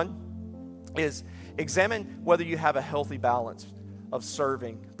 One is examine whether you have a healthy balance of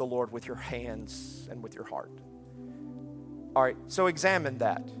serving the Lord with your hands and with your heart. All right, so examine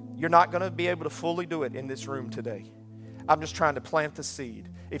that. You're not going to be able to fully do it in this room today. I'm just trying to plant the seed.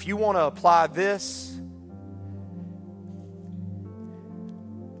 If you want to apply this,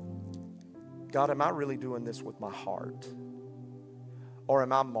 God, am I really doing this with my heart? Or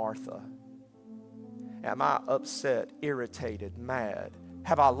am I Martha? Am I upset, irritated, mad?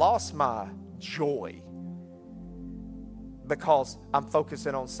 Have I lost my joy because I'm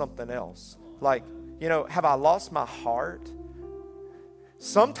focusing on something else? Like, have I lost my heart?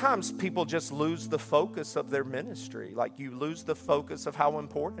 Sometimes people just lose the focus of their ministry. Like, you lose the focus of how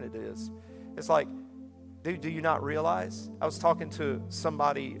important it is. It's like, dude, do you not realize? I was talking to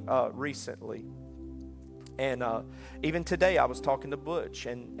somebody recently. And even today I was talking to Butch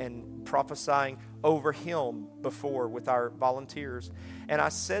and prophesying over him before with our volunteers. And I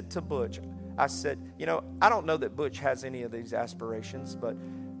said to Butch, I said, I don't know that Butch has any of these aspirations, but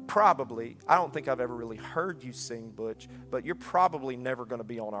probably, I don't think I've ever really heard you sing, Butch, but you're probably never going to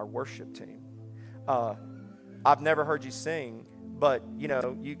be on our worship team. I've never heard you sing, but,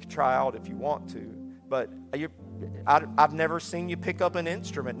 you could try out if you want to. But I've never seen you pick up an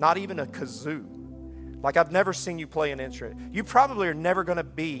instrument, not even a kazoo. Like, I've never seen you play an instrument. You probably are never going to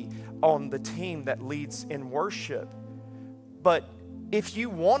be on the team that leads in worship. But if you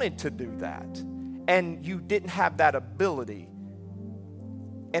wanted to do that and you didn't have that ability,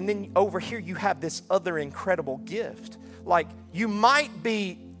 and then over here you have this other incredible gift, like, you might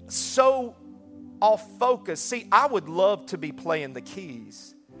be so off focus. See, I would love to be playing the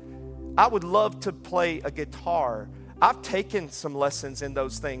keys. I would love to play a guitar. I've taken some lessons in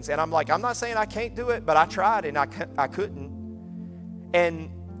those things, and I'm not saying I can't do it, but I tried and I couldn't.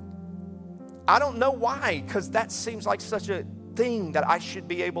 And I don't know why, because that seems like such a thing that I should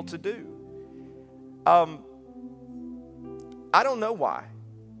be able to do. I don't know why,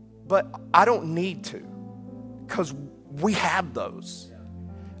 but I don't need to, because we have those.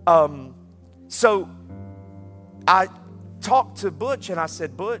 So I talked to Butch and I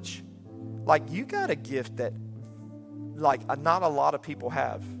said, Butch, like, you got a gift that, like, not a lot of people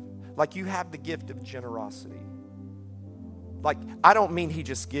have. Like, you have the gift of generosity. Like, I don't mean he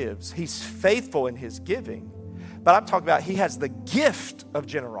just gives. He's faithful in his giving. But I'm talking about he has the gift of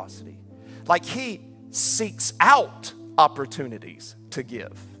generosity. Like, he seeks out opportunities to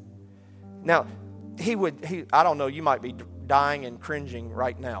give. Now, I don't know, you might be dying and cringing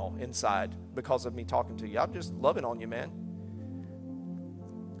right now inside because of me talking to you. I'm just loving on you, man.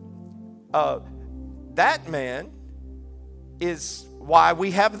 That man is why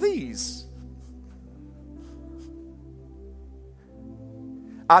we have these.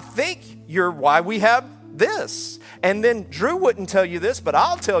 I think you're why we have this. And then Drew wouldn't tell you this, but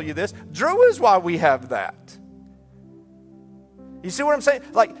I'll tell you this. Drew is why we have that. You see what I'm saying?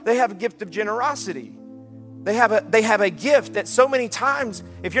 Like, they have a gift of generosity. They have a gift that so many times,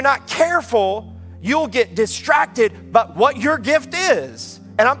 if you're not careful, you'll get distracted by what your gift is.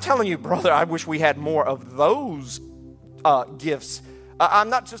 And I'm telling you, brother, I wish we had more of those gifts. I'm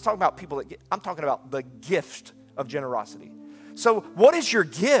not just talking about people I'm talking about the gift of generosity. So what is your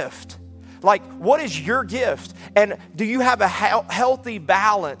gift? Like, what is your gift? And do you have a healthy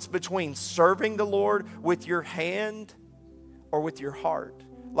balance between serving the Lord with your hand or with your heart?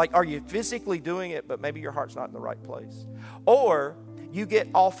 Like, are you physically doing it, but maybe your heart's not in the right place? Or you get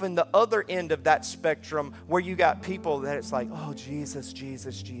often the other end of that spectrum where you got people that it's like, oh, Jesus,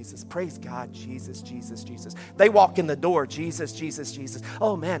 Jesus, Jesus. Praise God, Jesus, Jesus, Jesus. They walk in the door, Jesus, Jesus, Jesus.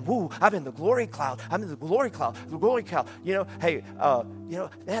 Oh, man, woo, I'm in the glory cloud. I'm in the glory cloud, the glory cloud. Hey,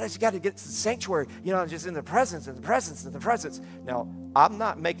 man, I just got to get to the sanctuary. I'm just in the presence, in the presence, in the presence. Now, I'm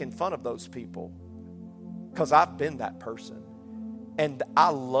not making fun of those people because I've been that person. And I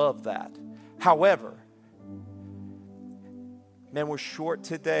love that. However, man, we're short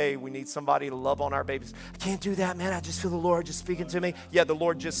today. We need somebody to love on our babies. I can't do that, man. I just feel the Lord just speaking to me. Yeah, the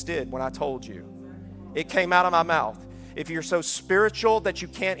Lord just did when I told you. It came out of my mouth. If you're so spiritual that you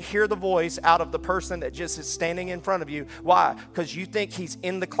can't hear the voice out of the person that just is standing in front of you, why? Because you think he's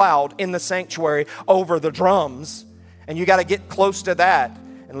in the cloud, in the sanctuary, over the drums, and you got to get close to that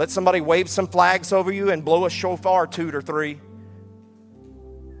and let somebody wave some flags over you and blow a shofar 2 or 3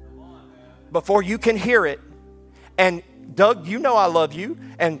 before you can hear it. And Doug, you know I love you.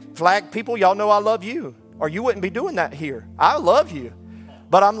 And flag people, y'all know I love you. Or you wouldn't be doing that here. I love you.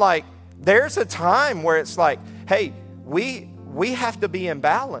 But I'm like, there's a time where it's like, hey, we have to be in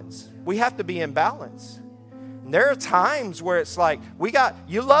balance. We have to be in balance. And there are times where it's like,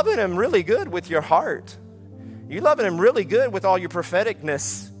 you loving him really good with your heart. You loving him really good with all your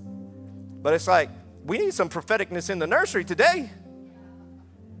propheticness. But it's like, we need some propheticness in the nursery today.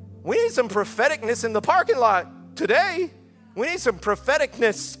 We need some propheticness in the parking lot today. We need some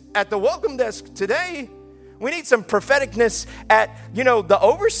propheticness at the welcome desk today. We need some propheticness at, the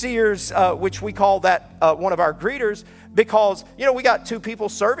overseers, which we call that one of our greeters, because, we got 2 people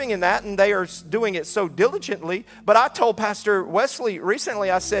serving in that, and they are doing it so diligently. But I told Pastor Wesley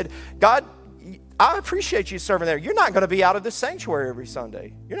recently, I said, God, I appreciate you serving there. You're not going to be out of the sanctuary every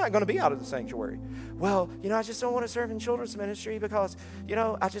Sunday. You're not going to be out of the sanctuary. Well, I just don't want to serve in children's ministry because,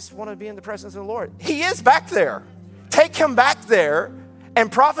 I just want to be in the presence of the Lord. He is back there. Take him back there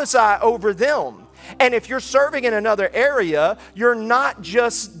and prophesy over them. And if you're serving in another area, you're not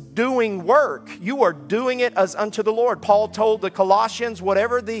just doing work. You are doing it as unto the Lord. Paul told the Colossians,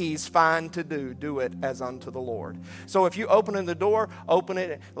 whatever these find to do, do it as unto the Lord. So if you open the door, open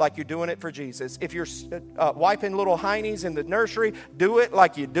it like you're doing it for Jesus. If you're wiping little heinies in the nursery, do it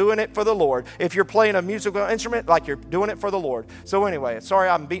like you're doing it for the Lord. If you're playing a musical instrument, like you're doing it for the Lord. So anyway, sorry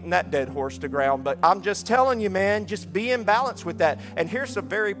I'm beating that dead horse to ground, but I'm just telling you, man, just be in balance with that. And here's a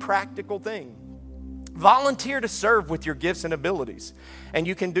very practical thing. Volunteer to serve with your gifts and abilities. And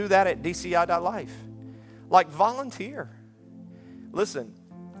you can do that at dci.life. Like, volunteer. Listen,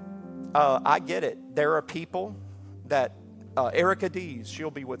 I get it. There are people that, Erica Dees, she'll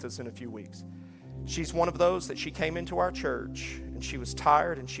be with us in a few weeks. She's one of those that she came into our church, and she was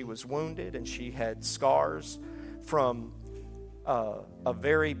tired, and she was wounded, and she had scars from a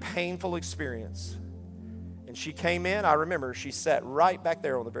very painful experience. And she came in, I remember, she sat right back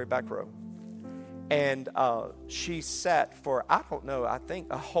there on the very back row. And she sat for, I don't know, I think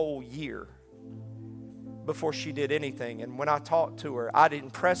a whole year before she did anything. And when I talked to her, I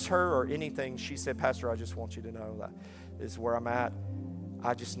didn't press her or anything. She said, Pastor, I just want you to know that this is where I'm at.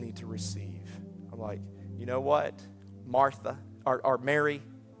 I just need to receive. I'm like, you know what, Martha, or Mary?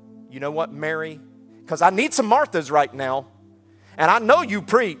 You know what, Mary? Because I need some Marthas right now. And I know you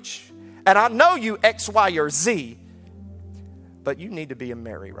preach. And I know you X, Y, or Z. But you need to be a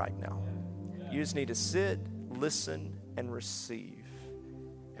Mary right now. You just need to sit, listen, and receive.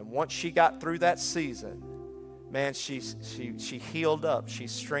 And once she got through that season, man, she healed up. She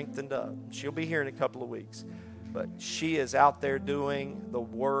strengthened up. She'll be here in a couple of weeks. But she is out there doing the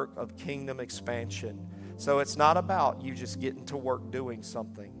work of kingdom expansion. So it's not about you just getting to work doing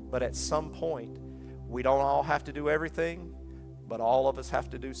something. But at some point, we don't all have to do everything, but all of us have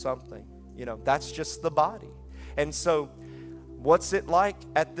to do something. You know, that's just the body. And so what's it like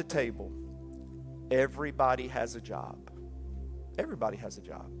at the table? Everybody has a job. Everybody has a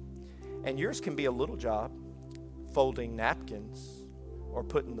job. And yours can be a little job, folding napkins or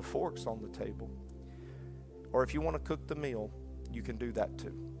putting the forks on the table. Or if you want to cook the meal, you can do that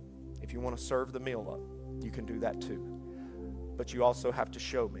too. If you want to serve the meal up, you can do that too. But you also have to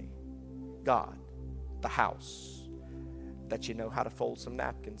show me, God, the house, that you know how to fold some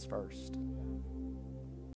napkins first.